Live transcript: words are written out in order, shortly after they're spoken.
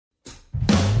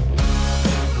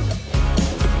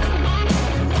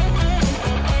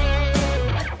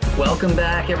Welcome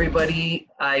back, everybody.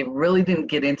 I really didn't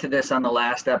get into this on the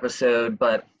last episode,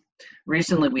 but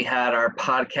recently we had our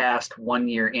podcast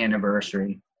 1-year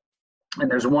anniversary. And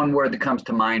there's one word that comes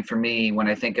to mind for me when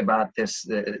I think about this,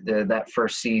 that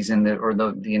first season or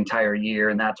the entire year,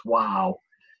 and that's wow.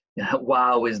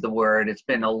 Wow is the word. It's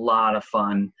been a lot of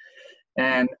fun.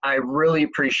 And I really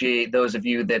appreciate those of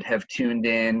you that have tuned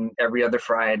in every other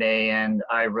Friday, and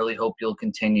I really hope you'll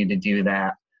continue to do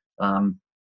that.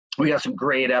 We got some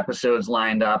great episodes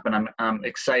lined up, and I'm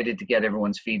excited to get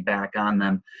everyone's feedback on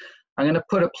them. I'm going to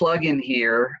put a plug in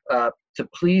here to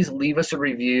please leave us a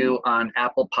review on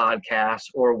Apple Podcasts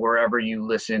or wherever you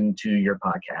listen to your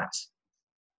podcasts.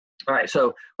 All right,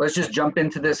 so let's just jump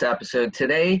into this episode.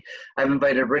 Today, I've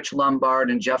invited Rich Lombard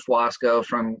and Jeff Wasco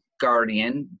from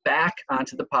Guardian back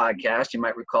onto the podcast. You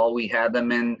might recall we had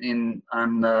them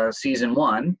on season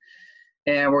 1.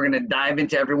 And we're going to dive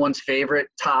into everyone's favorite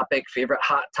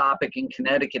hot topic in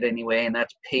Connecticut anyway, and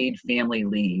that's paid family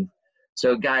leave.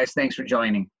 So, guys, thanks for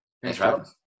joining. Thanks for having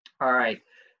us. All right,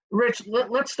 Rich,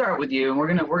 let's start with you, and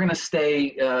we're gonna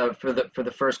stay for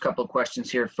the first couple of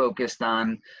questions here focused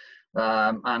on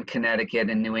Connecticut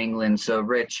and New England. So,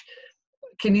 Rich,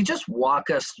 can you just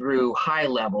walk us through high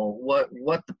level what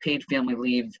the paid family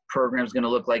leave program is going to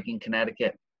look like in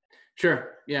Connecticut?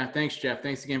 Sure. Yeah. Thanks, Jeff.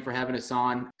 Thanks again for having us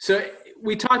on. So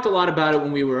we talked a lot about it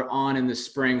when we were on in the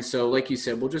spring. So like you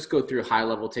said, we'll just go through high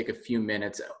level, take a few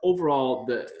minutes. Overall,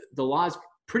 the law is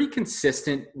pretty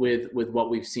consistent with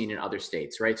what we've seen in other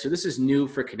states, right? So this is new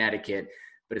for Connecticut,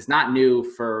 but it's not new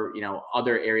for,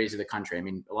 other areas of the country. I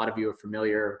mean, a lot of you are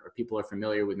familiar, or people are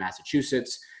familiar with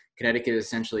Massachusetts. Connecticut is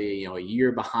essentially, a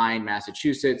year behind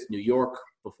Massachusetts, New York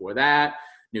before that,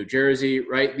 New Jersey,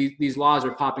 right? These laws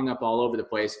are popping up all over the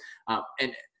place.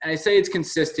 And I say it's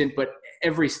consistent, but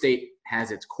every state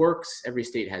has its quirks. Every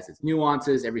state has its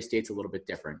nuances. Every state's a little bit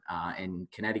different. And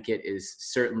Connecticut is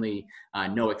certainly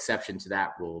no exception to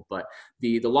that rule. But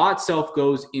the law itself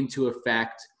goes into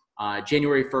effect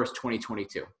January 1st,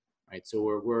 2022, right? So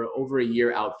we're over a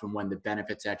year out from when the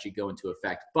benefits actually go into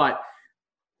effect. But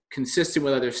consistent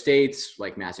with other states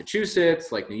like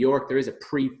Massachusetts, like New York, there is a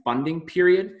pre-funding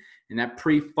period. And that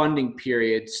pre-funding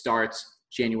period starts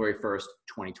January 1st,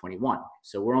 2021.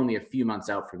 So we're only a few months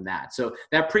out from that. So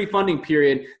that pre-funding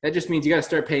period, that just means you got to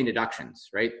start paying deductions,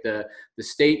 right? The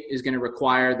state is going to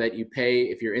require that you pay,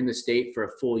 if you're in the state, for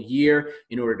a full year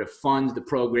in order to fund the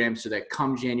program so that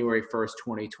come January 1st,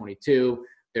 2022,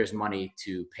 there's money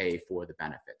to pay for the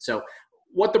benefit. So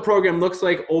what the program looks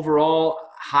like overall,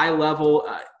 high level,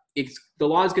 the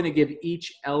law is going to give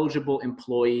each eligible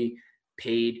employee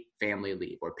paid family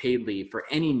leave or paid leave for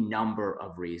any number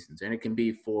of reasons. And it can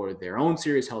be for their own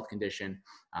serious health condition,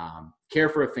 care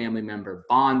for a family member,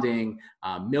 bonding,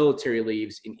 military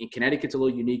leaves. In Connecticut, it's a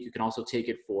little unique. You can also take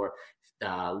it for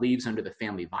leaves under the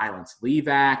Family Violence Leave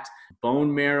Act,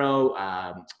 bone marrow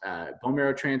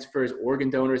transfers, organ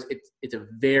donors. It's a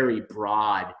very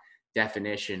broad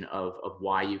definition of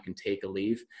why you can take a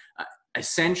leave.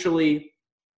 Essentially,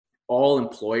 all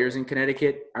employers in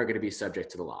Connecticut are going to be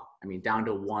subject to the law. I mean, down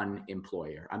to one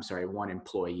employee.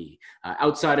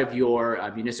 Outside of your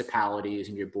municipalities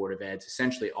and your Board of Eds,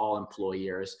 essentially all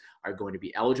employers are going to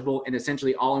be eligible, and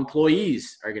essentially all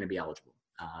employees are going to be eligible.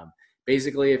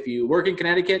 Basically, if you work in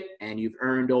Connecticut and you've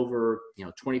earned over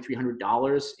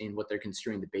 $2,300 in what they're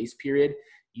considering the base period,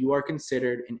 you are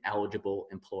considered an eligible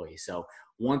employee. So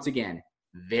once again,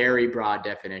 very broad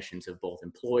definitions of both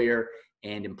employer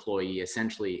and employee,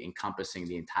 essentially encompassing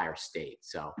the entire state.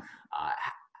 So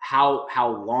how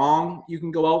long you can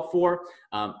go out for,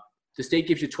 the state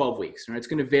gives you 12 weeks. Right? It's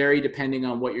going to vary depending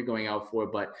on what you're going out for,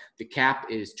 but the cap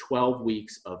is 12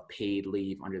 weeks of paid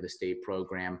leave under the state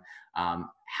program.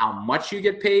 How much you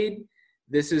get paid,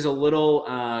 this is a little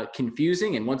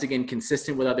confusing, and once again,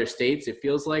 consistent with other states. It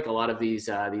feels like a lot of these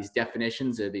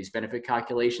definitions or these benefit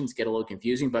calculations get a little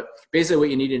confusing, but basically what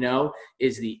you need to know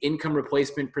is the income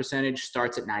replacement percentage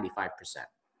starts at 95%.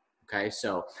 Okay,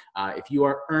 so if you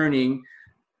are earning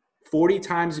 40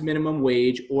 times minimum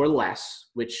wage or less,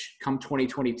 which come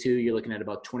 2022, you're looking at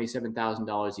about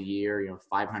 $27,000 a year,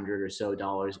 $500 or so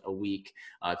a week.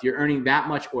 If you're earning that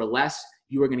much or less,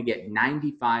 you are going to get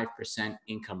 95%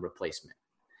 income replacement.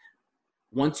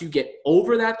 Once you get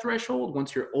over that threshold,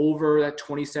 once you're over that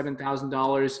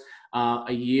 $27,000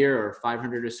 a year or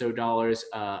 $500 or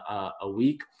so a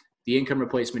week, the income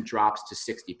replacement drops to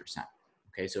 60%.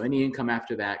 Okay, so any income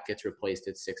after that gets replaced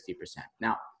at 60%.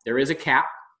 Now, there is a cap,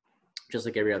 just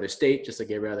like every other state, just like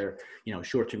every other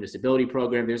short-term disability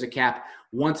program. There's a cap.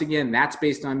 Once again, that's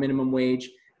based on minimum wage.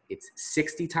 it's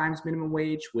 60 times minimum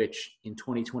wage, which in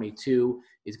 2022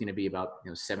 is going to be about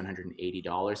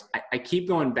 $780. I keep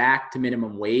going back to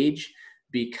minimum wage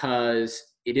because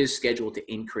it is scheduled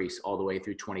to increase all the way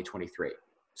through 2023.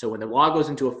 So when the law goes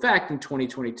into effect in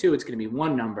 2022, it's going to be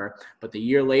one number, but the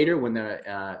year later, when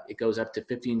it goes up to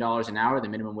 $15 an hour, the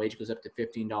minimum wage goes up to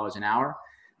 $15 an hour.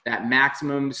 That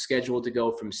maximum is scheduled to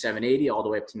go from 780 all the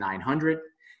way up to 900,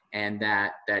 and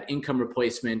that income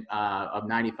replacement of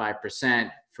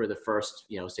 95% for the first,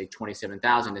 say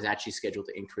 27,000 is actually scheduled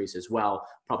to increase as well,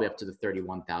 probably up to the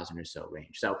 31,000 or so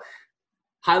range. So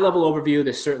high level overview.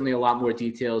 There's certainly a lot more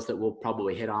details that we'll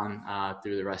probably hit on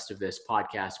through the rest of this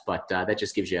podcast, but that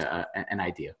just gives you an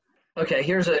idea. Okay,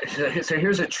 here's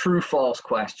a true false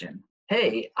question.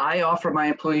 Hey, I offer my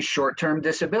employees short-term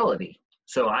disability,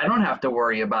 so I don't have to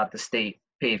worry about the state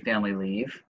paid family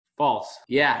leave. False.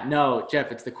 Yeah, no,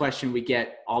 Jeff, it's the question we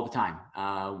get all the time.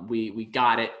 We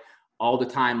got it all the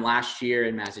time last year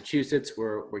in Massachusetts.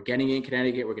 We're getting it in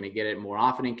Connecticut. We're going to get it more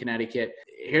often in Connecticut.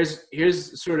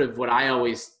 Here's sort of what I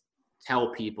always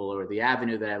tell people, or the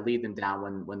avenue that I lead them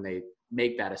down when they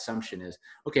make that assumption is,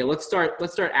 okay, let's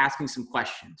start asking some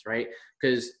questions, right?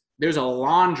 Because there's a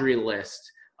laundry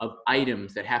list of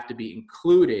items that have to be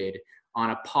included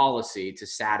on a policy to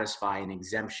satisfy an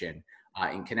exemption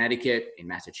in Connecticut, in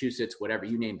Massachusetts, whatever,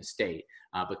 you name the state.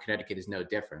 But Connecticut is no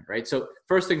different, right? So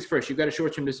first things first, you've got a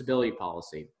short-term disability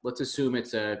policy. Let's assume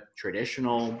it's a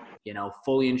traditional,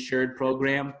 fully insured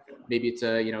program. Maybe it's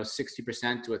a,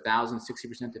 60% to 1,000, 60%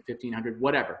 to 1,500,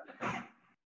 whatever.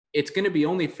 It's going to be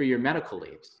only for your medical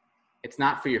leaves. It's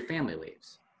not for your family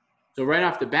leaves. So right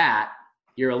off the bat,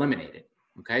 you're eliminated.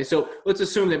 Okay. So let's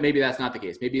assume that maybe that's not the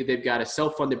case. Maybe they've got a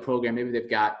self-funded program. Maybe they've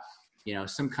got,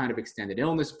 some kind of extended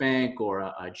illness bank or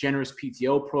a generous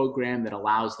PTO program that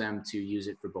allows them to use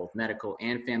it for both medical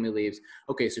and family leaves.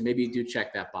 Okay, so maybe you do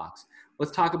check that box.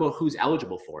 Let's talk about who's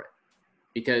eligible for it,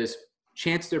 because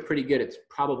chances are pretty good it's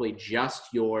probably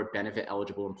just your benefit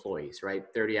eligible employees, right?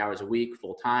 30 hours a week,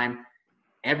 full-time.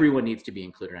 Everyone needs to be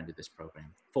included under this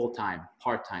program, full-time,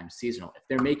 part-time, seasonal. If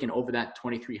they're making over that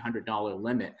 $2,300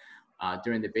 limit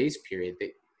during the base period,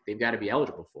 they've got to be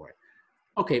eligible for it.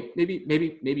 Okay, maybe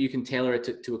you can tailor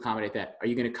it to accommodate that. Are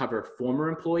you going to cover former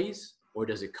employees, or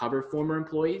does it cover former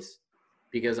employees?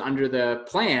 Because under the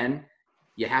plan,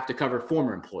 you have to cover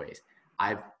former employees.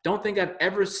 I don't think I've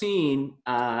ever seen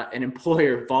an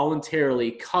employer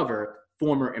voluntarily cover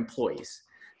former employees.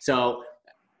 So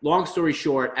long story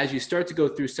short, as you start to go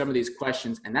through some of these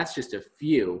questions, and that's just a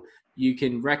few, you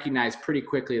can recognize pretty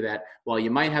quickly that while you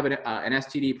might have an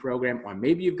STD program, or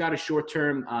maybe you've got a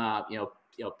short-term,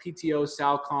 PTO,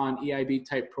 SALCON, EIB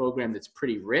type program that's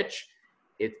pretty rich,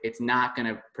 it's not going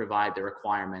to provide the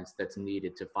requirements that's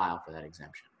needed to file for that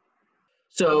exemption.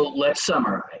 So let's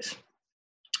summarize.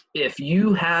 If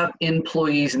you have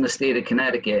employees in the state of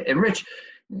Connecticut, and Rich,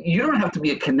 you don't have to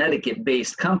be a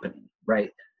Connecticut-based company,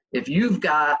 right? If you've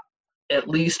got at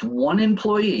least one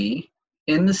employee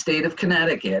in the state of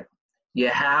Connecticut, you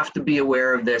have to be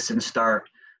aware of this and start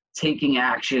taking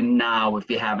action now if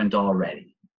you haven't already.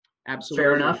 Absolutely.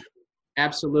 Fair enough?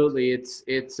 Absolutely.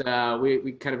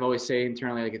 We kind of always say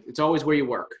internally, like it's always where you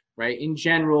work, right? In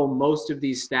general, most of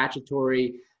these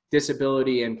statutory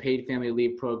disability and paid family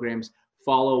leave programs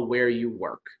follow where you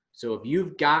work. So if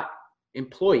you've got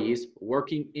employees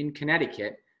working in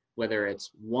Connecticut, whether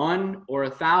it's 1 or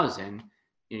 1,000,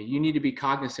 you need to be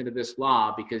cognizant of this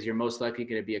law, because you're most likely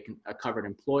going to be a covered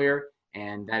employer,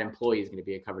 and that employee is going to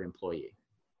be a covered employee.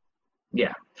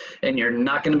 Yeah, and you're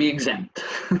not going to be exempt.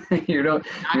 You're not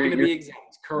going to be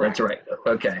exempt. Correct. That's right.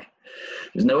 Okay,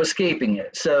 there's no escaping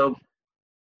it. So,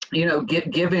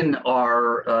 given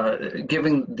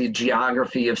the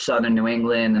geography of Southern New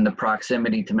England and the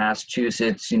proximity to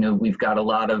Massachusetts, we've got a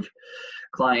lot of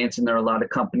clients, and there are a lot of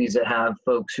companies that have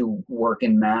folks who work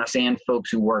in Mass and folks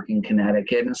who work in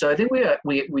Connecticut. And so I think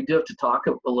we do have to talk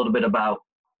a little bit about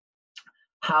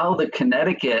how the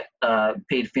Connecticut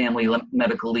paid family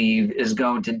medical leave is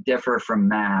going to differ from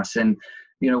Mass. And,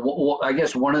 I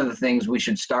guess one of the things we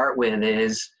should start with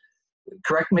is,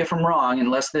 correct me if I'm wrong,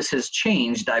 unless this has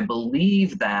changed, I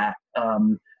believe that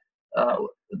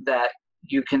that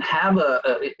you can have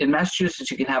in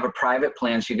Massachusetts, you can have a private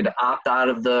plan, so you could opt out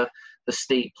of the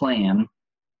state plan,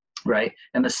 right?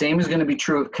 And the same is going to be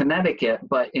true of Connecticut,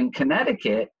 but in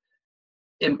Connecticut,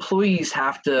 employees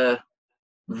have to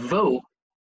vote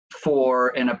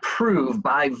for and approve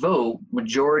by vote,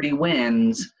 majority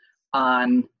wins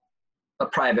on a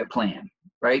private plan,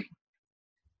 right?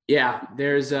 Yeah,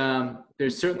 there's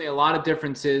certainly a lot of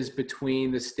differences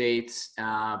between the states,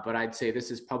 but I'd say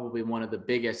this is probably one of the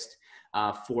biggest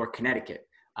for Connecticut.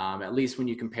 At least when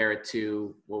you compare it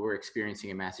to what we're experiencing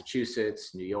in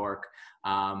Massachusetts, New York,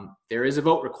 there is a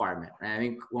vote requirement. And I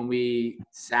think when we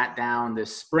sat down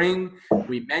this spring,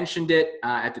 we mentioned it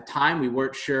at the time. We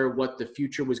weren't sure what the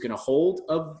future was going to hold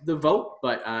of the vote,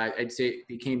 but I'd say it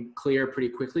became clear pretty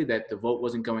quickly that the vote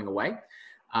wasn't going away.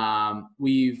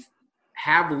 We've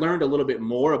learned a little bit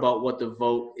more about what the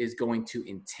vote is going to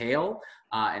entail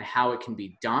and how it can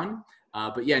be done.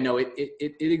 But yeah, no, it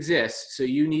exists. So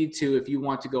you need to, if you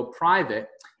want to go private,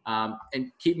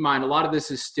 and keep in mind, a lot of this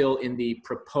is still in the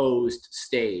proposed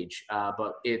stage,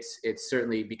 but it's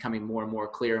certainly becoming more and more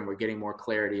clear, and we're getting more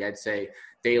clarity, I'd say,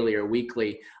 daily or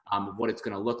weekly, of what it's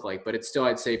going to look like. But it's still,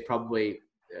 I'd say, probably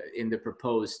in the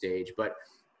proposed stage. But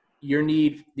you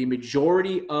need the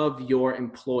majority of your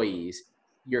employees,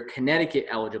 your Connecticut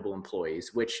eligible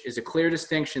employees, which is a clear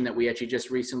distinction that we actually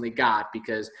just recently got,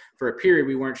 because for a period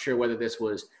we weren't sure whether this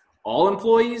was all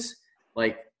employees.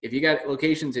 Like if you got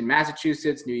locations in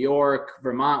Massachusetts, New York,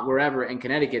 Vermont, wherever, and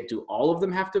Connecticut, do all of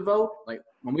them have to vote? Like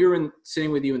when we were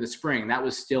sitting with you in the spring, that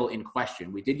was still in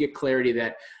question. We did get clarity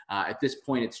that at this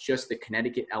point it's just the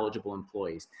Connecticut eligible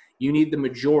employees. You need the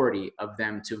majority of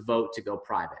them to vote to go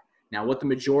private. Now, what the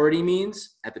majority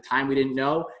means, at the time we didn't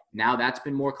know. Now that's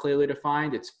been more clearly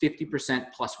defined. It's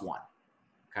 50% plus one,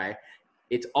 okay?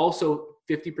 It's also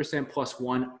 50% plus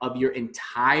one of your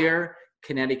entire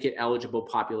Connecticut eligible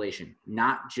population,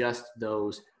 not just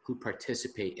those who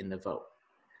participate in the vote.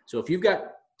 So if you've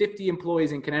got 50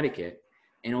 employees in Connecticut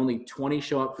and only 20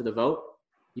 show up for the vote,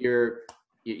 you're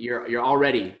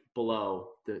already below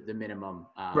the minimum.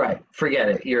 Right. Forget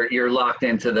it. You're locked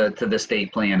into the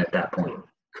state plan at that point.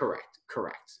 Correct.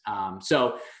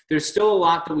 So there's still a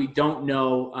lot that we don't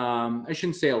know. I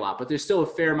shouldn't say a lot, but there's still a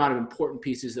fair amount of important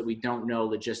pieces that we don't know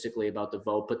logistically about the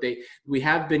vote. But we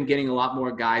have been getting a lot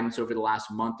more guidance over the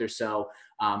last month or so.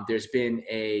 There's been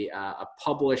a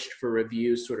published for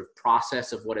review sort of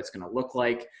process of what it's going to look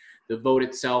like. The vote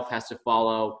itself has to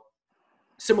follow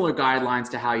similar guidelines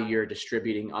to how you're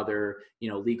distributing other,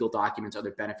 legal documents,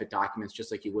 other benefit documents, just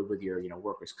like you would with your,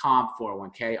 workers' comp,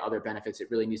 401k, other benefits.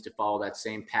 It really needs to follow that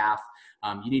same path.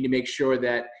 You need to make sure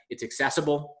that it's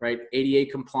accessible, right? ADA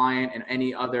compliant, and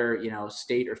any other,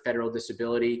 state or federal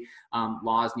disability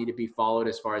laws need to be followed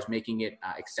as far as making it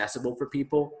accessible for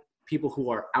people. People who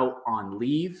are out on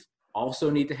leave also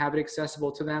need to have it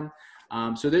accessible to them.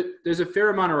 So there's a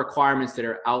fair amount of requirements that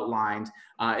are outlined.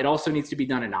 It also needs to be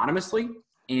done anonymously,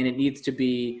 and it needs to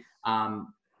be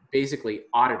basically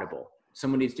auditable.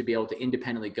 Someone needs to be able to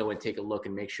independently go and take a look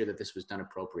and make sure that this was done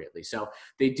appropriately. So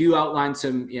they do outline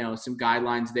some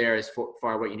guidelines there as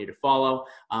far what you need to follow.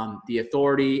 The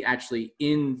authority actually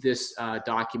in this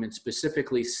document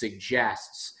specifically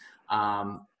suggests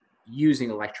using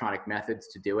electronic methods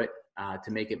to do it,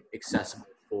 to make it accessible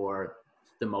for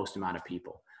the most amount of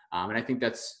people. And I think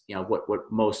that's what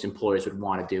most employers would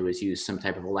want to do, is use some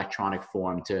type of electronic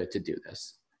form to do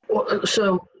this. Well,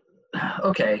 so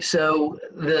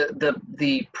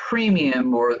the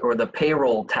premium or the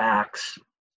payroll tax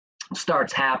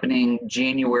starts happening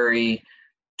January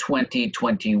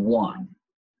 2021,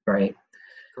 right?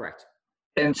 Correct.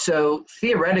 And so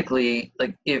theoretically,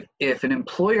 like if an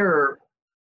employer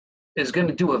is going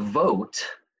to do a vote,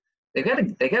 they got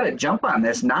to jump on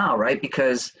this now, right?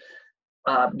 Because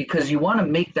you want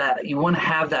to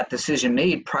have that decision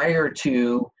made prior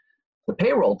to the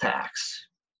payroll tax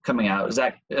coming out.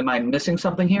 Am I missing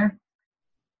something here?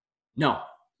 No,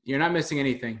 you're not missing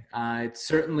anything. It's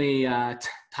certainly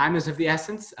time is of the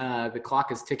essence. The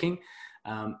clock is ticking,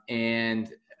 and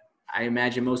I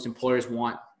imagine most employers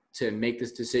want to make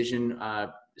this decision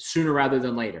sooner rather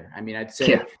than later. I mean, I'd say.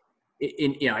 Yeah.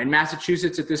 In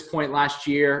Massachusetts at this point last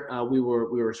year, we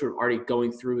were sort of already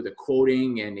going through the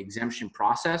quoting and exemption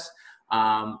process.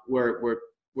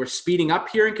 We're speeding up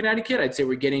here in Connecticut. I'd say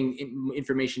we're getting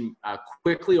information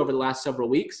quickly over the last several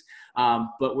weeks,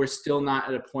 but we're still not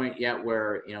at a point yet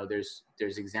where there's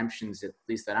exemptions, at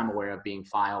least that I'm aware of, being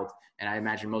filed. And I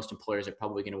imagine most employers are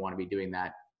probably going to want to be doing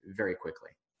that very quickly.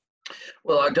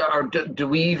 Well, do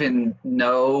we even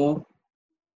know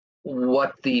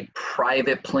what the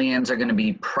private plans are going to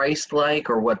be priced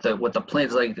like, or what the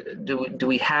plans like? Do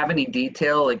we have any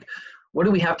detail? Like, what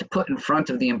do we have to put in front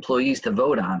of the employees to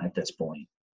vote on at this point?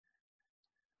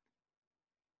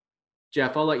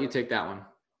 Jeff, I'll let you take that one.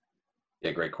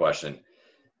 Yeah, great question.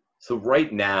 So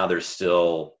right now there's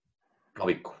still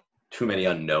probably too many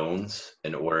unknowns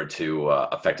in order to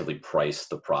effectively price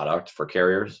the product for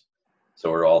carriers.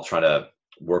 So we're all trying to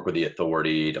work with the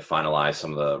authority to finalize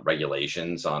some of the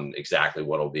regulations on exactly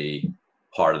what will be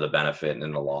part of the benefit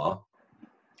in the law.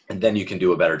 And then you can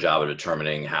do a better job of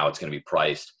determining how it's going to be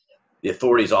priced. The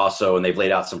authorities also, and they've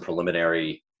laid out some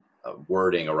preliminary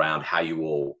wording around how you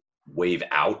will waive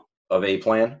out of a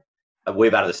plan,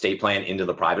 waive out of the state plan into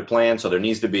the private plan. So there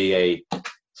needs to be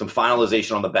some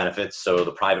finalization on the benefits so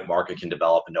the private market can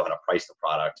develop and know how to price the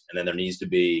product. And then there needs to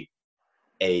be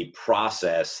a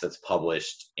process that's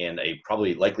published and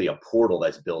likely a portal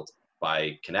that's built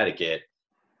by Connecticut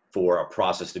for a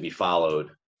process to be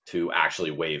followed to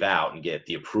actually waive out and get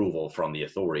the approval from the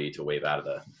authority to waive out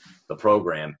of the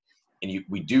program. And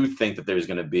we do think that there's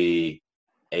going to be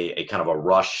a kind of a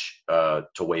rush to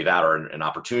waive out, or an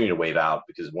opportunity to waive out,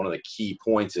 because one of the key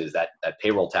points is that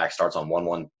payroll tax starts on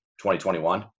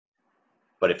 1/1/2021.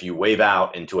 But if you waive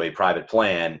out into a private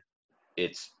plan,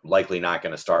 it's likely not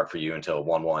going to start for you until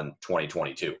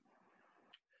 1/1/2022.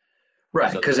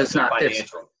 Right, because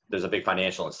there's a big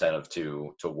financial incentive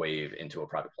to waive into a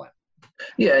private plan.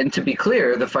 Yeah, and to be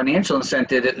clear, the financial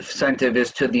incentive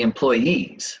is to the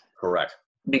employees. Correct.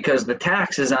 Because the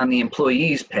tax is on the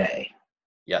employees' pay.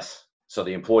 Yes. So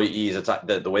the employees, it's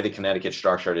the way the Connecticut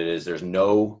structured it is there's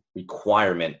no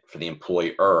requirement for the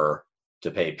employer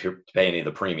to pay any of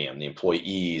the premium. The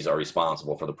employees are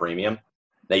responsible for the premium.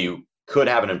 Now you could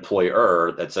have an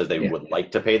employer that says they would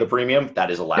like to pay the premium.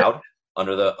 That is allowed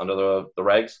under the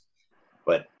regs,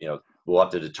 but we'll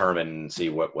have to determine and see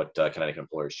what Connecticut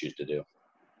employers choose to do.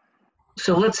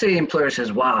 So let's say the employer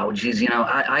says, wow, geez,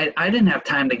 I didn't have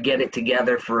time to get it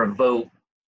together for a vote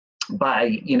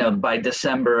by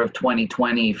December of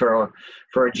 2020 for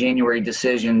a January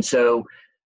decision. So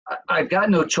I've got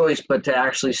no choice but to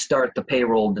actually start the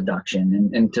payroll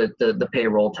deduction and to the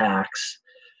payroll tax.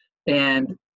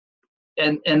 And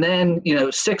then,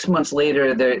 6 months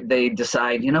later, they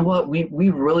decide, you know what, we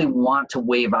really want to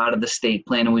waive out of the state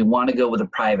plan and we want to go with a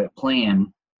private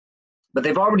plan. But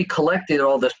they've already collected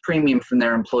all this premium from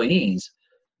their employees.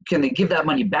 Can they give that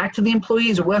money back to the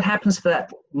employees, or what happens to that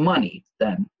money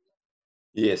then?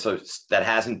 Yeah, so that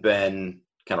hasn't been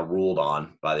kind of ruled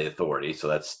on by the authority, so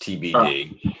that's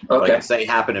TBD. Oh, okay. Like say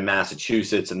happened in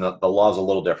Massachusetts, and the law's a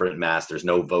little different in Mass. There's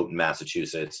no vote in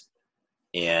Massachusetts.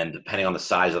 And depending on the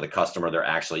size of the customer, there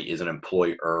actually is an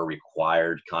employer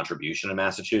required contribution in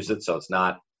Massachusetts. So it's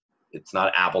not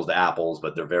apples to apples,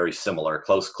 but they're very similar,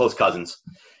 close cousins.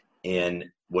 And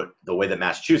the way that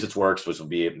Massachusetts works, which would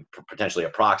be potentially a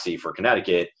proxy for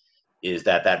Connecticut, is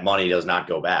that money does not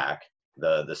go back.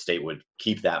 The state would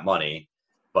keep that money,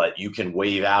 but you can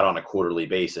waive out on a quarterly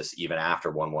basis even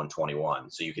after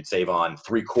 1/1/21. So you could save on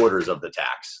 3/4 of the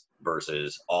tax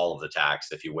versus all of the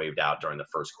tax if you waived out during the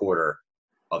first quarter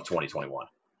of 2021.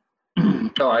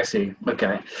 Oh, I see.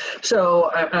 Okay.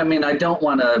 So, I mean, I don't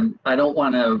want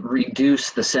to reduce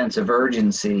the sense of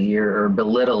urgency here or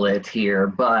belittle it here,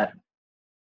 but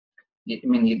I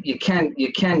mean, you can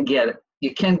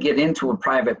get into a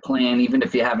private plan even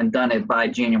if you haven't done it by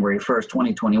January 1st,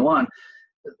 2021.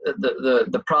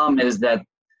 The problem is that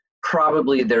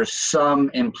probably there's some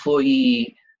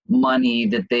employee money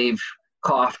that they've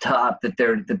coughed up that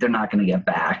they're not going to get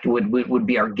back. Would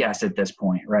be our guess at this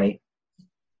point, right?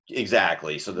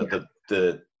 Exactly. So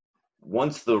the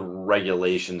once the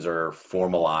regulations are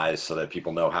formalized so that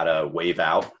people know how to waive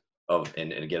out of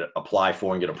and apply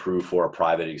for and get approved for a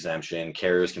private exemption,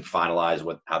 carriers can finalize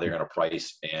how they're going to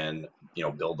price and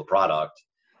build the product,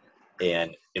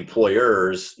 and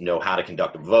employers know how to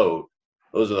conduct a vote.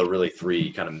 Those are the really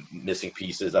three kind of missing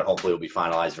pieces that hopefully will be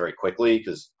finalized very quickly,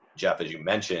 because Jeff, as you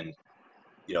mentioned,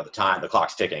 the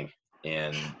clock's ticking,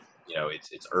 and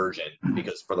it's urgent,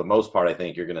 because for the most part, I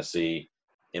think you're going to see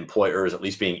employers at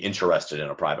least being interested in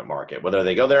a private market. Whether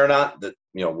they go there or not, that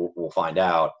we'll find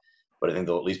out. But I think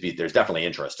there'll at least there's definitely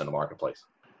interest in the marketplace.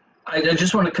 I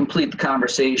just want to complete the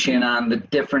conversation on the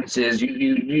differences.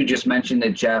 You just mentioned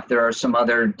it, Jeff. There are some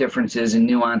other differences and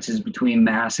nuances between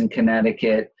Mass and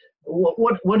Connecticut.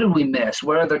 What did we miss?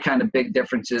 What other kind of big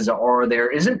differences are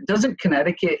there? Doesn't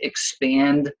Connecticut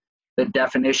expand the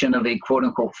definition of a quote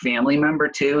unquote family member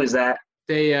too? Is that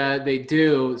they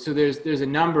do? So there's a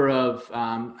number of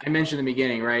I mentioned in the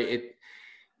beginning, right?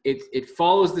 It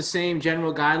follows the same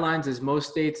general guidelines as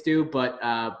most states do, but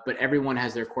everyone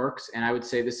has their quirks, and I would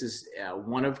say this is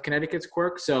one of Connecticut's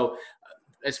quirks. So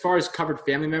as far as covered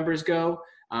family members go,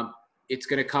 it's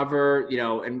going to cover,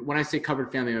 and when I say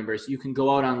covered family members, you can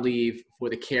go out on leave for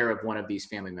the care of one of these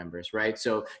family members, right?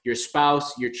 So your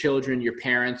spouse, your children, your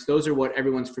parents, those are what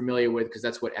everyone's familiar with, because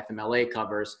that's what FMLA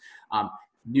covers.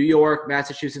 New York,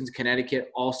 Massachusetts,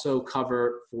 Connecticut also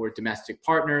cover for domestic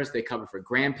partners. They cover for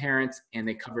grandparents, and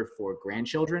they cover for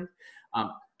grandchildren.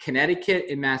 Connecticut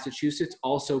and Massachusetts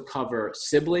also cover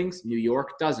siblings. New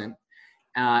York doesn't.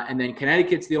 And then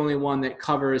Connecticut's the only one that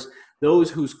covers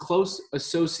those whose close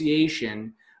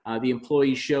association the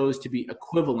employee shows to be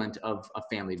equivalent of a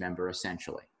family member,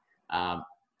 essentially.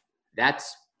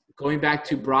 That's going back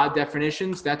to broad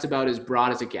definitions. That's about as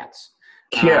broad as it gets.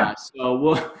 Yeah.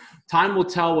 Time will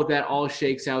tell what that all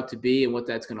shakes out to be and what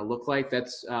that's going to look like.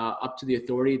 That's up to the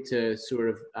authority to sort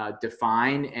of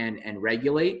define and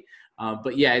regulate.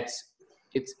 But yeah,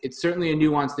 it's certainly a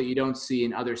nuance that you don't see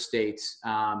in other states,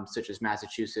 such as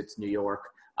Massachusetts, New York,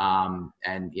 and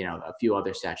a few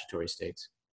other statutory states.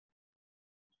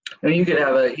 And you could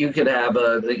have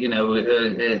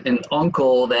an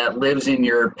uncle that lives in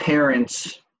your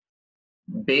parents'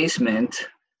 basement,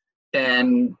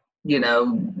 and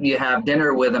you have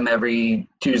dinner with them every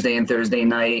Tuesday and Thursday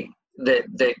night.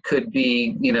 That could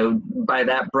be, by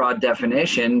that broad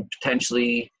definition,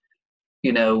 potentially,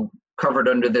 covered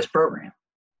under this program.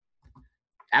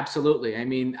 Absolutely. I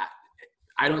mean,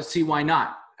 I don't see why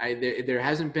not. There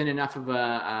hasn't been enough of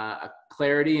a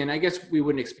clarity, and I guess we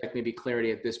wouldn't expect maybe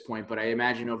clarity at this point, but I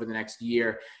imagine over the next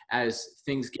year, as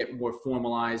things get more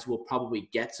formalized, we'll probably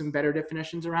get some better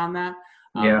definitions around that.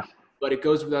 Yeah. But it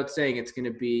goes without saying, it's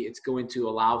going to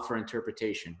allow for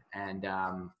interpretation, and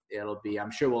I'm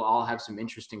sure we'll all have some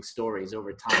interesting stories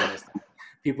over time as to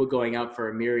people going out for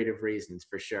a myriad of reasons,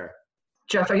 for sure.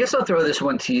 Jeff, I guess I'll throw this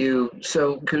one to you.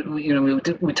 So,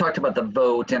 we talked about the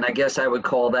vote, and I guess I would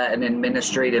call that an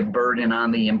administrative burden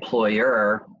on the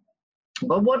employer.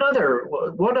 But what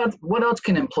else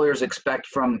can employers expect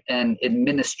from an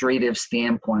administrative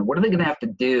standpoint? What are they going to have to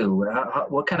do?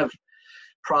 What kind of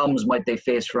problems might they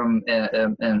face from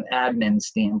an admin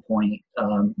standpoint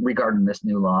regarding this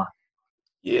new law?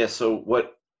 Yeah, so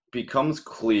what becomes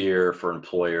clear for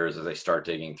employers as they start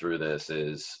digging through this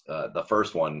is the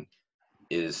first one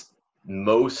is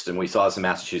and we saw this in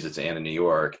Massachusetts and in New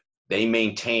York, they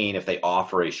maintain if they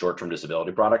offer a short-term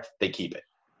disability product, they keep it.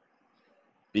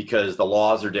 Because the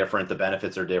laws are different, the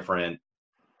benefits are different,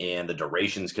 and the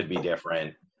durations could be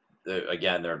different.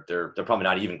 Again, they're probably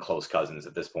not even close cousins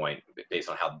at this point, based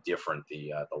on how different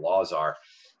the laws are.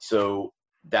 So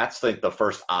that's like the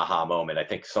first aha moment. I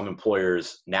think some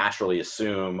employers naturally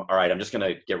assume, all right, I'm just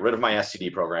going to get rid of my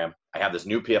STD program. I have this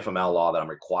new PFML law that I'm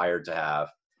required to have,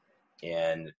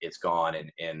 and it's gone.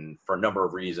 And for a number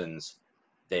of reasons,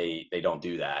 they don't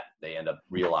do that. They end up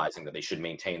realizing that they should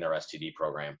maintain their STD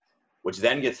program, which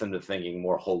then gets them to thinking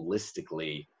more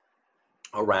holistically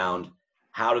around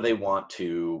how do they want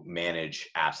to manage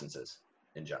absences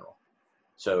in general.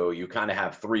 So you kind of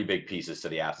have three big pieces to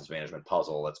the absence management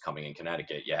puzzle that's coming in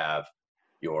Connecticut. You have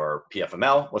your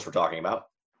PFML, which we're talking about,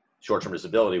 short-term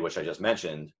disability, which I just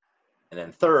mentioned, and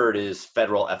then third is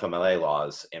federal FMLA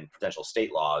laws and potential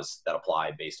state laws that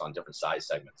apply based on different size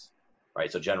segments,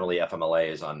 right? So generally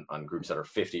FMLA is on groups that are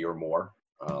 50 or more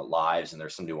lives, and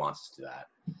there's some nuances to that.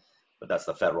 But that's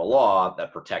the federal law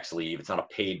that protects leave. It's not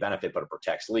a paid benefit, but it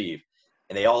protects leave.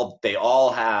 And they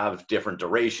all have different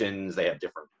durations. They have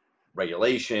different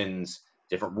regulations,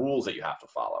 different rules that you have to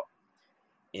follow.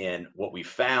 And what we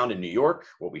found in New York,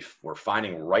 what we're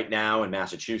finding right now in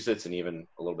Massachusetts, and even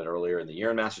a little bit earlier in the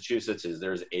year in Massachusetts, is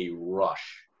there's a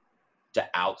rush to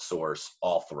outsource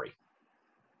all three.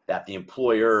 That the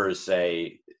employers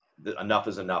say enough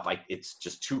is enough. It's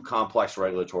just too complex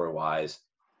regulatory-wise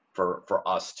for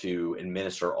us to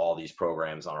administer all these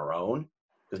programs on our own,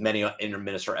 because many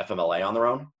administer FMLA on their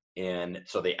own. And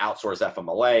so they outsource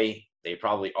FMLA. They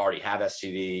probably already have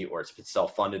STD, or if it's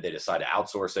self-funded, they decide to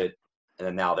outsource it. And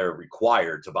then now they're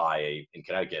required to buy in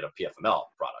Connecticut, a PFML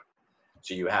product.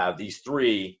 So you have these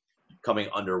three coming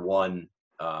under one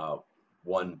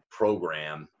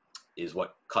program is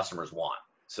what customers want.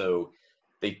 So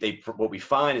what we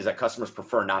find is that customers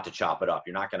prefer not to chop it up.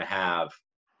 You're not going to have,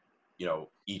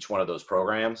 each one of those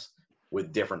programs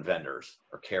with different vendors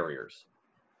or carriers,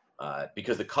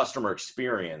 because the customer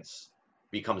experience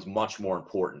becomes much more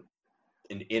important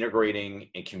in integrating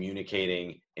and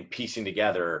communicating and piecing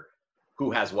together who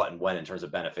has what and when in terms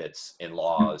of benefits and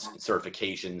laws and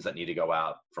certifications that need to go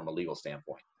out from a legal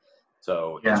standpoint.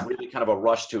 So It's really kind of a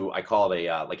rush to, I call it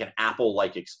like an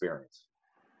Apple-like experience,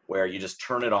 where you just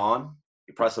turn it on,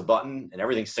 you press a button, and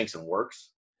everything syncs and works.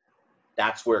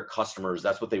 That's where customers,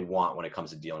 that's what they want when it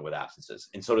comes to dealing with absences,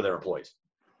 and so do their employees.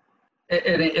 It's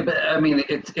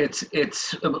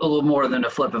a little more than a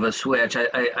flip of a switch.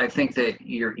 I think that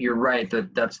you're right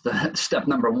that's the step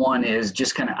number one, is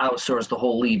just kind of outsource the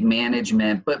whole leave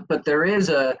management. But there is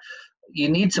you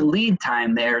need some lead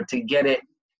time there to get it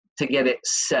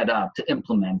set up, to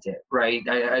implement it, right?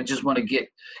 I just want to give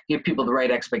people the right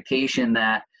expectation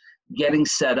that getting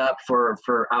set up for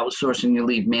outsourcing your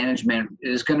leave management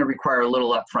is going to require a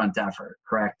little upfront effort,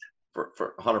 correct?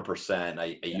 For 100%.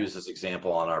 I used this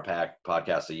example on our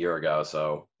podcast a year ago.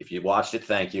 So if you watched it,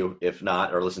 thank you. If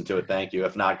not, or listened to it, thank you.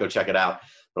 If not, go check it out.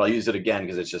 But I'll use it again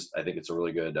because I think it's a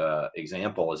really good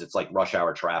example. Is it's like rush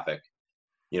hour traffic.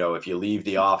 If you leave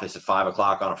the office at 5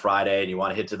 o'clock on a Friday and you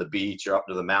want to hit to the beach or up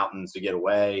to the mountains to get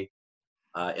away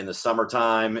in the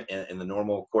summertime, in the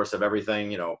normal course of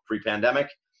everything, pre-pandemic,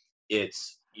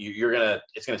 it's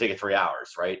gonna take you 3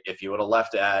 hours, right? If you would have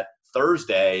left at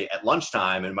Thursday at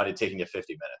lunchtime, it might have taken you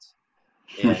 50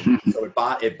 minutes. And so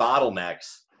it bottlenecks,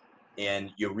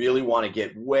 and you really want to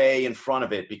get way in front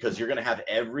of it because you're going to have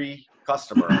every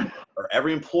customer or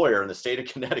every employer in the state of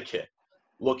Connecticut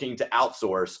looking to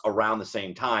outsource around the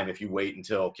same time if you wait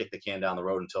kick the can down the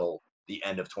road until the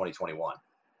end of 2021.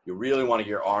 You really want to get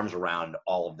your arms around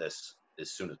all of this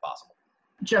as soon as possible.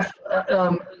 Jeff,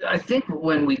 I think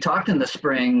when we talked in the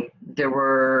spring, there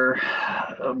were,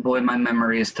 oh boy, my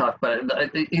memory is tough, but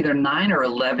either 9 or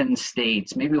 11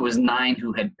 states, maybe it was 9,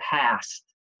 who had passed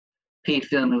paid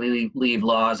family leave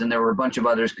laws, and there were a bunch of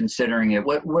others considering it.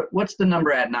 What's the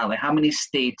number at now? Like, how many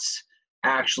states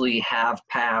actually have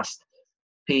passed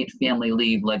paid family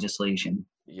leave legislation?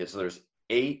 Yeah, so there's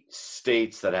 8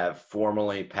 states that have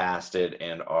formally passed it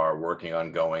and are working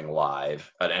on going live,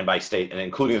 and by state, and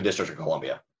including the District of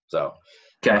Columbia. So,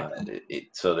 okay.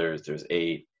 So there's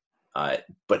 8,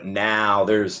 but now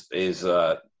there's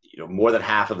more than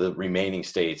half of the remaining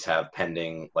states have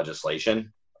pending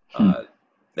legislation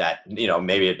that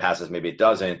maybe it passes, maybe it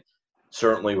doesn't.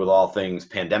 Certainly, with all things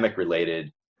pandemic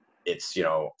related, it's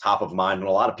top of mind in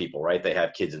a lot of people, right? They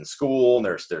have kids in school, and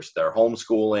there's their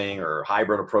homeschooling or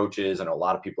hybrid approaches, and a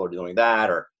lot of people are doing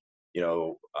that. Or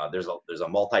there's a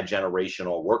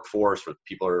multi-generational workforce where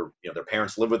people are their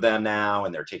parents live with them now,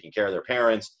 and they're taking care of their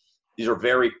parents. These are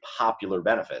very popular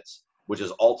benefits, which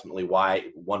is ultimately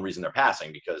one reason they're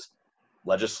passing, because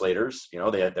legislators,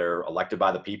 they're elected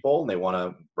by the people, and they want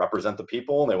to represent the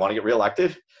people, and they want to get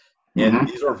reelected. And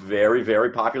these are very,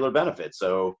 very popular benefits.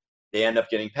 So they end up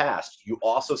getting passed. You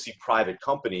also see private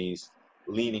companies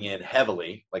leaning in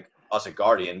heavily, like us at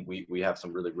Guardian. We have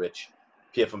some really rich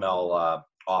PFML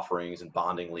offerings and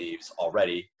bonding leaves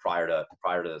already prior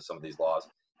to some of these laws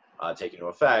taking into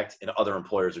effect, and other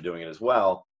employers are doing it as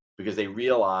well, because they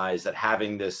realize that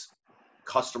having this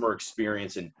customer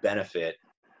experience and benefit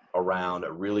around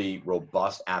a really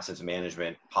robust assets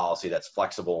management policy that's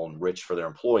flexible and rich for their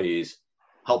employees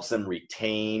helps them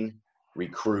retain,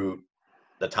 recruit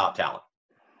the top talent.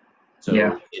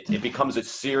 So it becomes a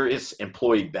serious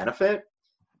employee benefit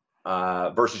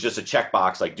versus just a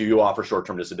checkbox like, do you offer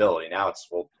short-term disability? Now it's,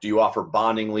 well, do you offer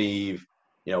bonding leave?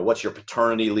 What's your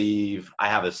paternity leave? I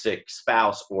have a sick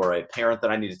spouse or a parent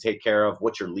that I need to take care of.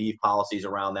 What's your leave policies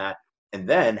around that? And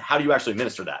then how do you actually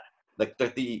administer that? Like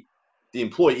the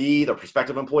employee, the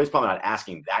prospective employee, is probably not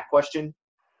asking that question.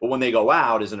 But when they go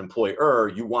out as an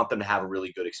employer, you want them to have a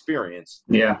really good experience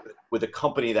with a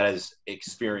company that has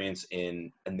experience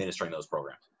in administering those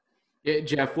programs. Yeah,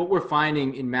 Jeff, what we're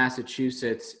finding in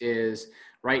Massachusetts is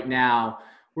right now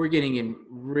we're getting in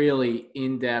really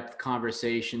in-depth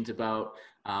conversations about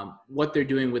what they're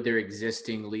doing with their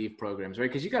existing leave programs, right?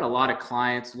 Because you got a lot of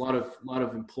clients, a lot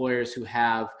of employers who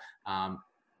have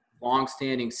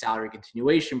long-standing salary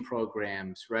continuation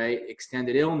programs, right?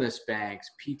 Extended illness banks,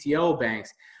 PTO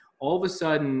banks. All of a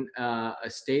sudden, a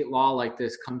state law like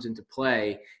this comes into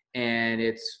play, and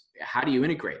it's, how do you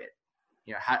integrate it?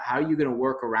 How are you going to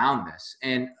work around this?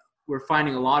 And we're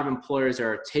finding a lot of employers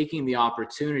are taking the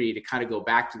opportunity to kind of go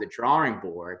back to the drawing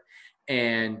board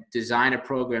and design a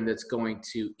program that's going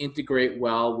to integrate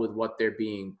well with what's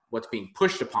being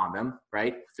pushed upon them,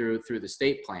 right, through the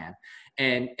state plan,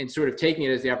 and sort of taking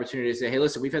it as the opportunity to say, hey,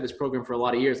 listen, we've had this program for a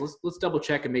lot of years. Let's double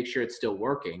check and make sure it's still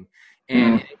working.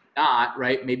 And if not,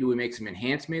 right, maybe we make some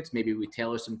enhancements, maybe we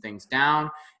tailor some things down,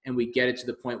 and we get it to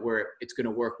the point where it's going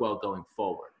to work well going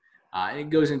forward. And it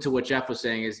goes into what Jeff was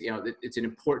saying is, it's an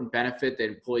important benefit that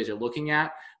employees are looking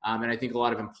at. And I think a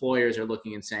lot of employers are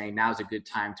looking and saying, now's a good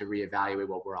time to reevaluate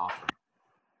what we're offering.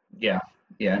 Yeah.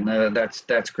 No,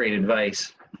 that's great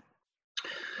advice.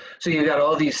 So you got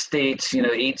all these states,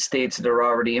 8 states that are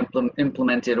already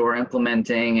implemented or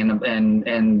implementing,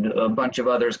 and a bunch of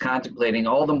others contemplating.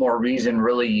 All the more reason,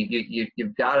 really,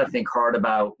 you've got to think hard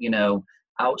about,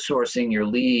 outsourcing your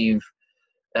leave.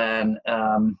 And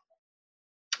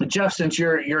Jeff, since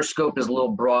your scope is a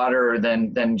little broader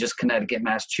than just Connecticut,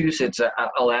 Massachusetts,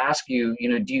 I'll ask you,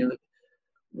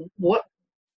 what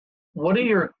are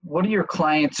your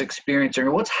clients experiencing,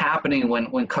 or what's happening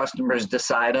when customers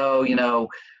decide,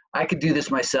 I could do this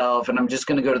myself, and I'm just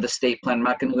going to go to the state plan. I'm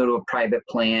not going to go to a private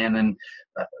plan. And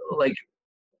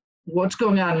what's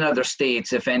going on in other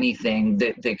states, if anything,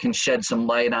 that can shed some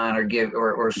light on or give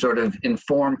or sort of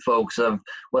inform folks of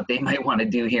what they might want to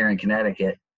do here in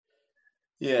Connecticut?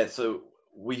 Yeah, so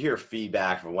we hear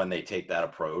feedback from when they take that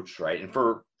approach, right? And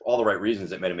for all the right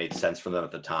reasons, it might have made sense for them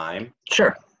at the time.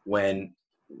 Sure. When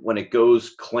it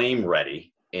goes claim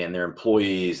ready and their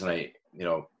employees and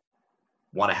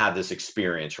want to have this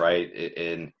experience, right?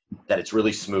 And that it's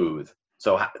really smooth.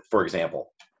 So for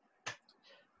example,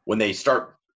 when they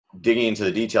start digging into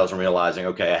the details and realizing,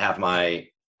 okay, I have my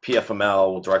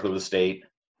PFML directly with the state,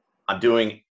 I'm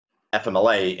doing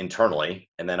FMLA internally,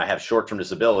 and then I have short-term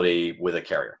disability with a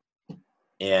carrier.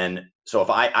 And so if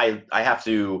I have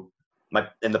to,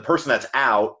 and the person that's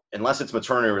out, unless it's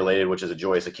maternity related, which is a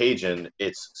joyous occasion,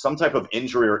 it's some type of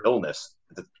injury or illness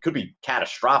that could be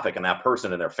catastrophic in that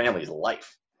person and their family's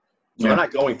life. So they're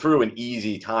not going through an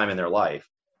easy time in their life.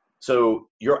 So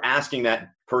you're asking that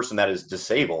person that is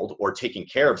disabled or taking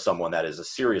care of someone that is a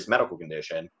serious medical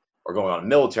condition or going on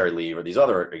military leave or these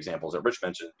other examples that Rich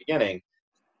mentioned at the beginning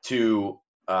to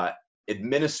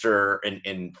administer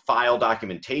and file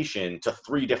documentation to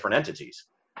 3 different entities.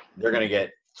 They're going to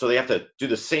get, so they have to do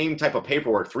the same type of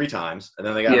paperwork 3 times, and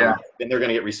then then they're going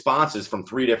to get responses from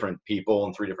 3 different people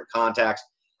and 3 different contacts.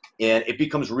 And it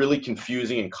becomes really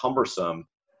confusing and cumbersome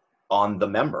on the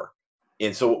member.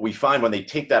 And so what we find when they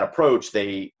take that approach,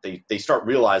 they start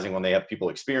realizing when they have people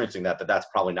experiencing that that's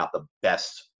probably not the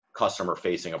best customer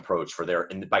facing approach for their,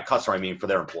 and by customer, I mean for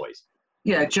their employees.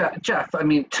 Yeah, Jeff, I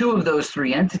mean, 2 of those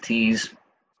 3 entities,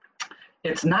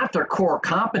 it's not their core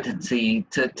competency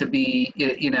to be,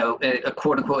 a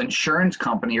quote unquote insurance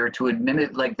company or to admit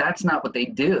it. Like, that's not what they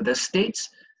do. The states,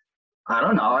 I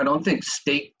don't know. I don't think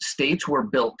states were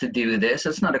built to do this.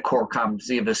 It's not a core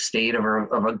competency of a state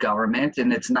or of a government,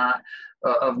 and it's not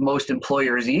of most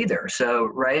employers either. So,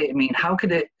 right? I mean, how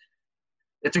could it?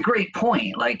 It's a great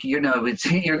point. Like,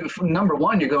 it's number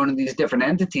one, you're going to these different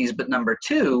entities, but number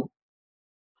 2,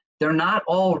 they're not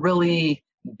all really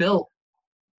built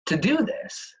to do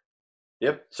this.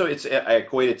 Yep. So I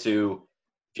equate it to,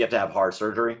 if you have to have heart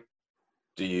surgery,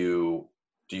 do you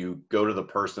go to the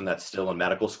person that's still in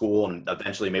medical school and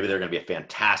eventually maybe they're going to be a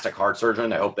fantastic heart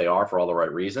surgeon? I hope they are for all the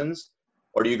right reasons.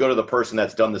 Or do you go to the person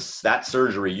that's done that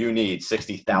surgery you need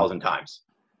 60,000 times?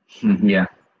 Yeah.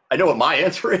 I know what my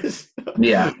answer is.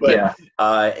 Yeah. But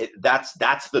that's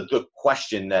the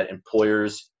question that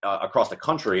employers across the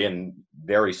country and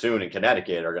very soon in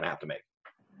Connecticut are going to have to make.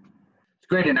 It's a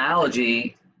great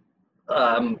analogy.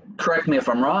 Correct me if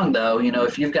I'm wrong, though.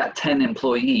 If you've got 10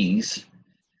 employees,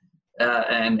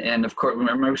 and of course,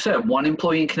 remember we said 1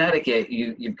 employee in Connecticut,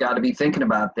 you've got to be thinking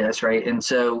about this, right? And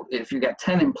so if you've got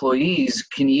 10 employees,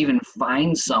 can you even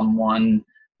find someone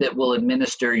that will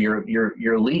administer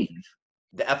your leave?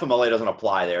 The FMLA doesn't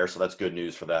apply there, so that's good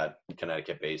news for that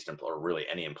Connecticut-based employer, or really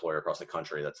any employer across the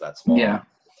country that's that small. Yeah.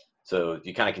 So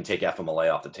you kind of can take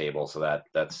FMLA off the table, so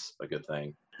that's a good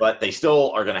thing. But they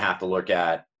still are going to have to look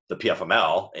at the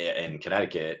PFML in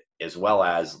Connecticut, as well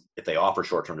as if they offer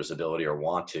short-term disability or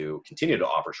want to continue to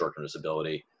offer short-term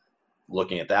disability,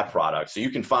 looking at that product. So you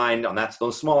can find on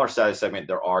those smaller size segment,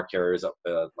 there are carriers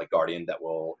like Guardian that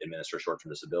will administer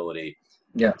short-term disability.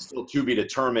 Yeah. Still to be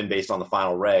determined based on the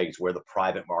final regs where the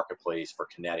private marketplace for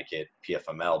Connecticut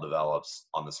PFML develops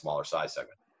on the smaller size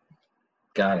segment.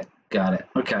 Got it.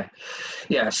 Okay.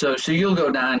 Yeah. So you'll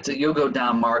go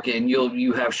down market and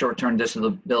you have short-term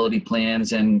disability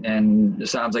plans and it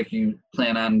sounds like you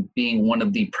plan on being one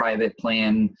of the private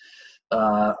plan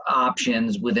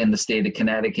options within the state of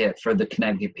Connecticut for the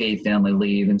Connecticut paid family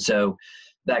leave. And so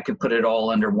that could put it all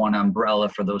under one umbrella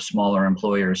for those smaller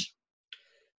employers.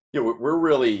 Yeah, we're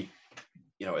really,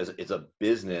 as a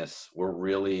business, we're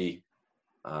really,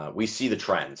 we see the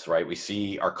trends, right? We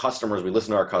see our customers, we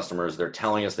listen to our customers, they're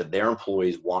telling us that their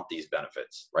employees want these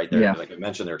benefits, right? Like I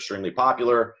mentioned, they're extremely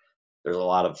popular. There's a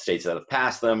lot of states that have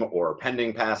passed them or are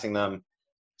pending passing them.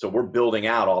 So we're building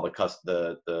out all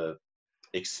the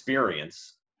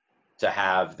experience to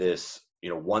have this,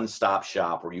 one-stop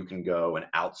shop where you can go and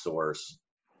outsource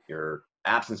your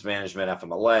absence management,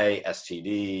 FMLA,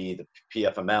 STD, the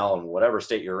PFML, and whatever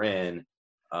state you're in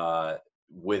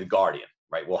with Guardian,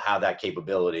 right? We'll have that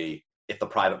capability if the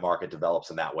private market develops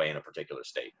in that way in a particular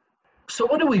state. So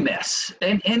what do we miss?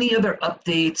 And any other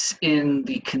updates in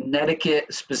the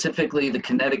Connecticut, specifically the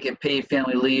Connecticut paid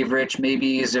family leave, Rich?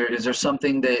 Maybe is there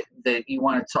something that you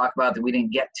want to talk about that we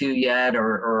didn't get to yet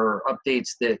or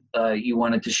updates that you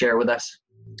wanted to share with us?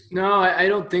 No, I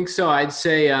don't think so. I'd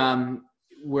say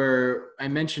where I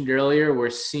mentioned earlier,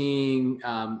 we're seeing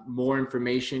more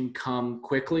information come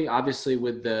quickly, obviously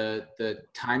with the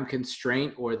time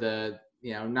constraint or the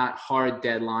not hard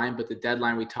deadline, but the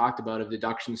deadline we talked about of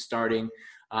deductions starting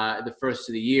the first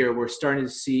of the year, we're starting to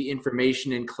see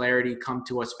information and clarity come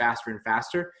to us faster and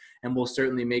faster. And we'll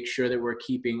certainly make sure that we're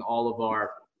keeping all of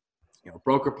our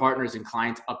broker partners and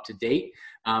clients up to date.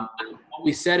 What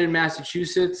we said in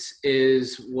Massachusetts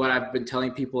is what I've been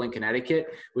telling people in Connecticut,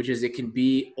 which is it can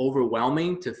be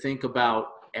overwhelming to think about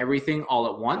everything all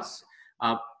at once.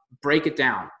 Break it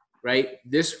down, right?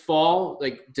 This fall,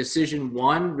 like decision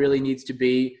one really needs to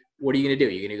be, what are you going to do?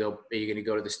 Are you going to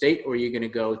go to the state, or are you going to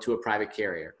go to a private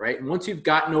carrier, right? And once you've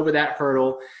gotten over that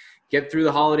hurdle, get through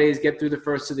the holidays, get through the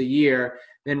first of the year,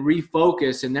 then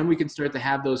refocus, and then we can start to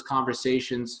have those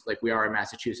conversations like we are in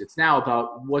Massachusetts now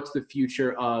about what's the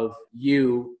future of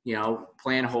you,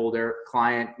 plan holder,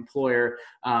 client, employer,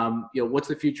 what's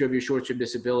the future of your short-term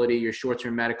disability, your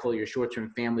short-term medical, your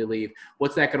short-term family leave,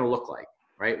 what's that going to look like,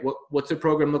 right? What's the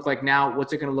program look like now?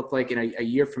 What's it going to look like in a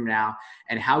year from now?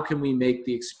 And how can we make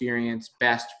the experience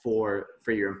best for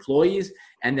your employees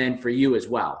and then for you as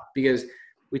well? Because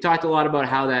we talked a lot about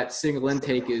how that single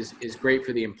intake is great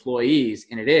for the employees,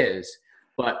 and it is,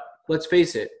 but let's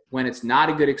face it, when it's not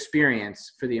a good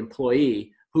experience for the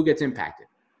employee, who gets impacted?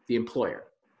 The employer,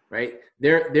 right?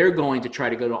 They're going to try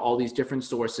to go to all these different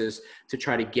sources to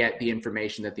try to get the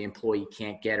information that the employee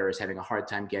can't get or is having a hard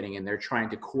time getting, and they're trying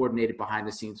to coordinate it behind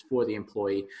the scenes for the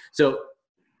employee. So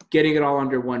getting it all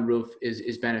under one roof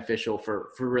is beneficial for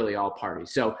really all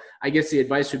parties. So I guess the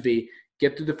advice would be,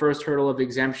 get through the first hurdle of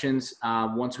exemptions.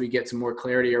 Once we get some more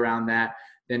clarity around that,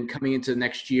 then coming into the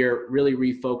next year, really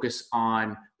refocus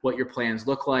on what your plans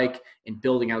look like and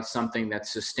building out something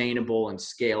that's sustainable and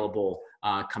scalable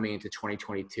coming into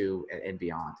 2022 and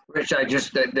beyond. Rich,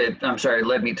 I'm sorry,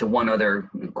 led me to one other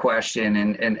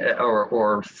question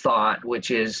or thought, which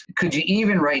is, could you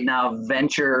even right now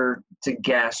venture to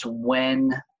guess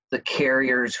when the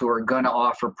carriers who are going to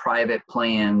offer private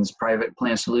plan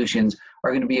solutions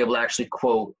are going to be able to actually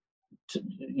quote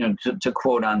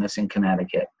on this in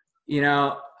Connecticut?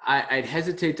 I'd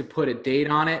hesitate to put a date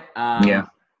on it.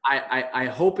 I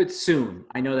hope it's soon.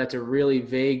 I know that's a really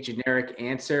vague, generic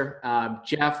answer.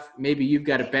 Jeff, maybe you've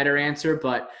got a better answer,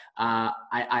 but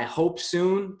I hope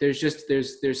soon.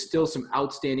 There's still some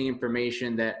outstanding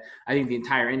information that I think the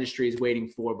entire industry is waiting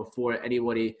for before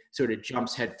anybody sort of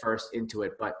jumps headfirst into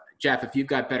it. But Jeff, if you've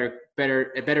got a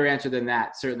better answer than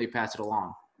that, certainly pass it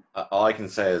along. All I can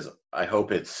say is I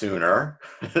hope it's sooner.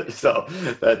 So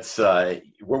that's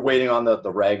we're waiting on the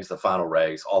regs, the final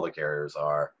regs. All the carriers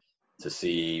are, to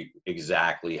see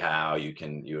exactly how you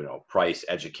can price,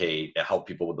 educate, help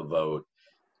people with the vote,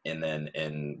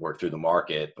 and work through the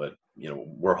market. But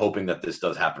we're hoping that this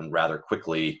does happen rather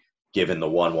quickly, given the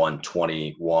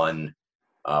 1/1/21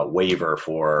 waiver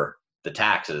for the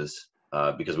taxes,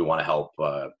 because we want to help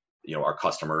our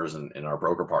customers and our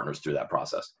broker partners through that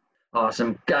process.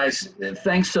 Awesome. Guys,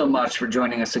 thanks so much for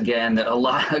joining us again.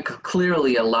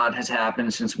 Clearly a lot has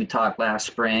happened since we talked last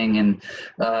spring, and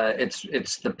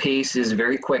the pace is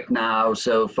very quick now,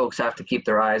 so folks have to keep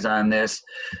their eyes on this.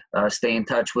 Stay in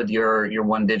touch with your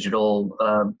One Digital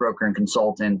broker and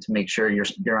consultant to make sure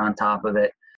you're on top of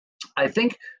it. I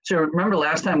think, so remember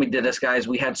last time we did this, guys,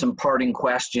 we had some parting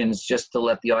questions just to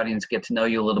let the audience get to know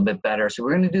you a little bit better. So we're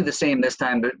going to do the same this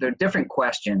time. They're different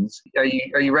questions. Are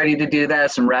you ready to do that?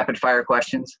 Some rapid fire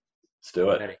questions? Let's do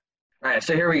it. All right,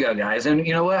 so here we go, guys. And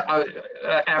you know what?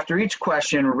 After each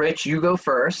question, Rich, you go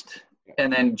first.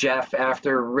 And then Jeff,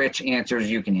 after Rich answers,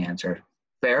 you can answer.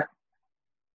 Fair?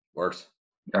 Works.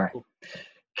 All right.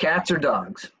 Cats or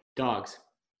dogs? Dogs.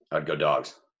 I'd go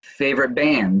dogs. Favorite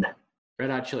band? Red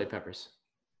Hot Chili Peppers.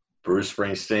 Bruce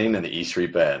Springsteen and the E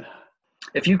Street Band.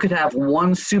 If you could have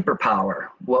one superpower,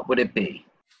 what would it be?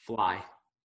 Fly.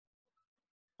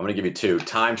 I'm going to give you two.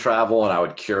 Time travel, and I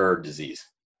would cure disease.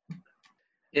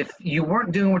 If you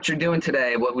weren't doing what you're doing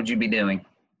today, what would you be doing?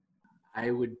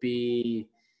 I would be,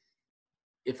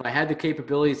 if I had the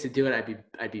capabilities to do it,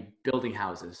 I'd be building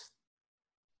houses.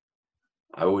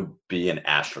 I would be an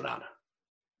astronaut.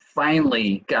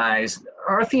 Finally, guys,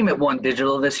 our theme at One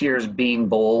Digital this year is being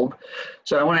bold.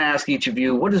 So I want to ask each of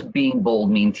you, what does being bold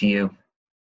mean to you?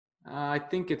 I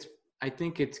think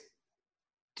it's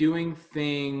doing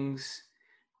things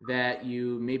that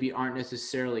you maybe aren't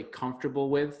necessarily comfortable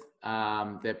with,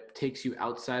 that takes you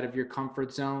outside of your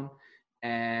comfort zone,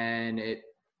 and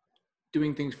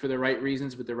doing things for the right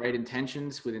reasons, with the right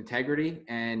intentions, with integrity.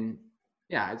 And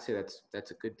yeah, I'd say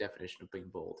that's a good definition of being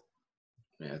bold.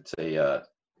 Yeah, it's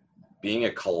being a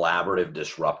collaborative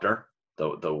disruptor.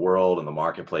 The world and the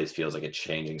marketplace feels like it's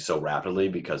changing so rapidly,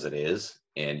 because it is,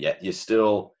 and yet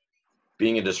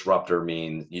being a disruptor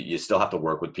means you still have to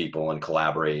work with people and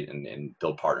collaborate and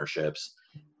build partnerships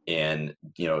and,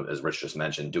 as Rich just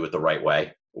mentioned, do it the right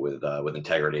way with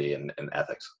integrity and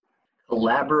ethics.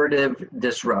 Collaborative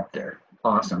disruptor.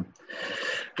 Awesome.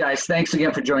 Guys, thanks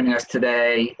again for joining us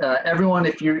today. Everyone,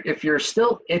 if you're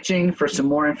still itching for some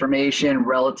more information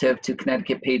relative to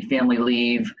Connecticut paid family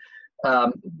leave,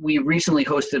 we recently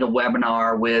hosted a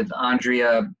webinar with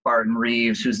Andrea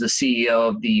Barton-Reeves, who's the CEO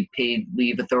of the Paid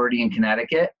Leave Authority in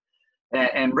Connecticut.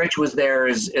 And Rich was there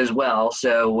as well,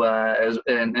 so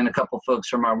and a couple folks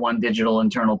from our One Digital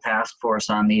internal task force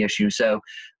on the issue. So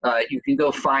you can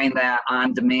go find that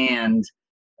on demand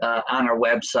on our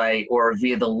website or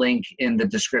via the link in the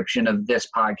description of this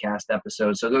podcast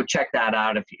episode. So go check that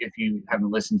out if you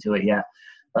haven't listened to it yet.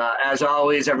 As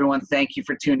always, everyone, thank you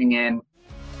for tuning in.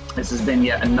 This has been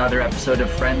yet another episode of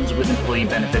Friends with Employee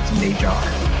Benefits and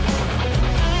HR.